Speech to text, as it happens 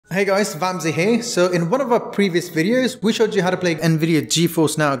Hey guys, Vamsi here. So in one of our previous videos, we showed you how to play NVIDIA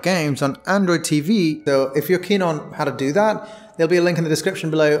GeForce Now games on Android TV. So if you're keen on how to do that, there'll be a link in the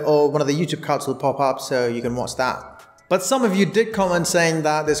description below, or one of the YouTube cards will pop up so you can watch that. But some of you did comment saying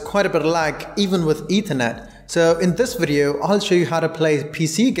that there's quite a bit of lag even with Ethernet. So in this video, I'll show you how to play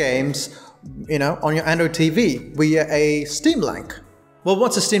PC games, on your Android TV via a Steam Link. Well,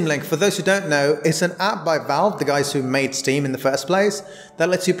 what's a Steam Link? For those who don't know, it's an app by Valve, the guys who made Steam in the first place, that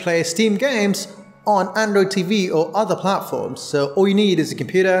lets you play Steam games on Android TV or other platforms. So all you need is a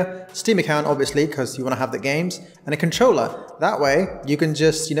computer, Steam account obviously, because you want to have the games, and a controller. That way, you can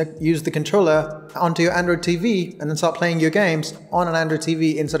just use the controller onto your Android TV and then start playing your games on an Android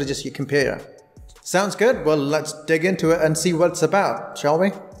TV instead of just your computer. Sounds good? Well, let's dig into it and see what it's about, shall we?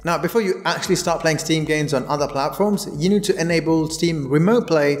 Now, before you actually start playing Steam games on other platforms, you need to enable Steam Remote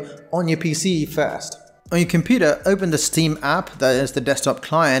Play on your PC first. On your computer, open the Steam app, that is the desktop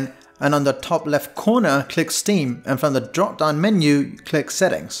client, and on the top left corner, click Steam, and from the drop-down menu, click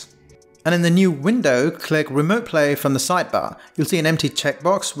Settings. And in the new window, click Remote Play from the sidebar. You'll see an empty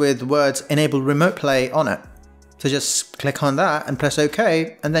checkbox with words Enable Remote Play on it. So just click on that and press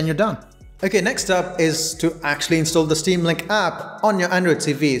OK, and then you're done. Okay, next up is to actually install the Steam Link app on your Android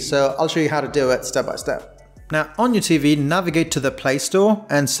TV, so I'll show you how to do it step by step. Now, on your TV, navigate to the Play Store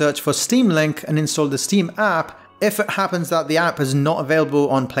and search for Steam Link and install the Steam app. If it happens that the app is not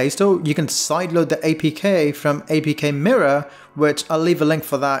available on Play Store, you can sideload the APK from APK Mirror, which I'll leave a link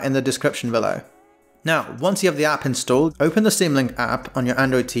for that in the description below. Now, once you have the app installed, open the Steam Link app on your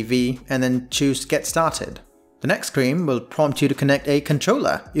Android TV and then choose Get Started. The next screen will prompt you to connect a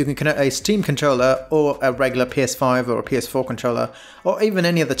controller. You can connect a Steam controller or a regular PS5 or a PS4 controller, or even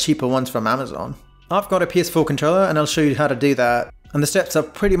any of the cheaper ones from Amazon. I've got a PS4 controller and I'll show you how to do that. And the steps are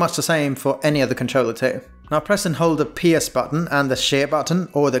pretty much the same for any other controller too. Now press and hold the PS button and the Share button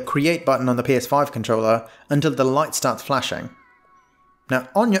or the Create button on the PS5 controller until the light starts flashing. Now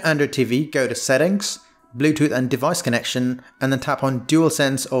on your Android TV, go to Settings, Bluetooth and device connection, and then tap on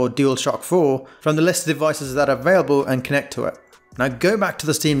DualSense or DualShock 4 from the list of devices that are available and connect to it. Now go back to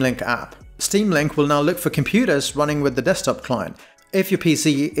the Steam Link app. Steam Link will now look for computers running with the desktop client. If your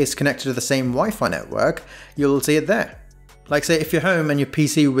PC is connected to the same Wi-Fi network, you'll see it there. Like say if you're home and your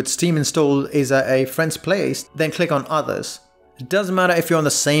PC with Steam installed is at a friend's place, then click on Others. It doesn't matter if you're on the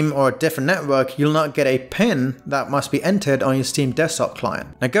same or a different network, you'll not get a PIN that must be entered on your Steam desktop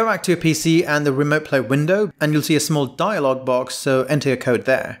client. Now go back to your PC and the Remote Play window and you'll see a small dialog box, so enter your code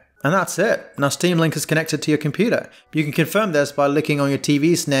there. And that's it. Now Steam Link is connected to your computer. You can confirm this by clicking on your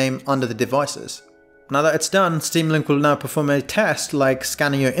TV's name under the devices. Now that it's done, Steam Link will now perform a test like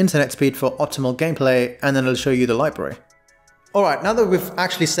scanning your internet speed for optimal gameplay, and then it'll show you the library. Alright, now that we've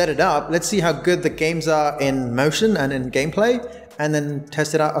actually set it up, let's see how good the games are in motion and in gameplay, and then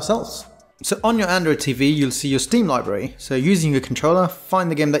test it out ourselves. So on your Android TV, you'll see your Steam library. So using your controller, find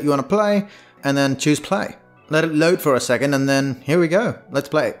the game that you want to play, and then choose play. Let it load for a second, and then here we go. Let's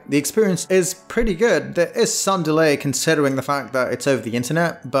play. The experience is pretty good. There is some delay considering the fact that it's over the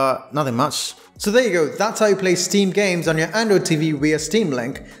internet, but nothing much. So there you go, that's how you play Steam games on your Android TV via Steam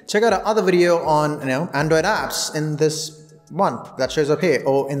Link. Check out our other video on Android apps in this one that shows up here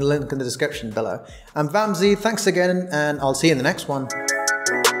or in the link in the description below. I'm Vamsi, thanks again, and I'll see you in the next one.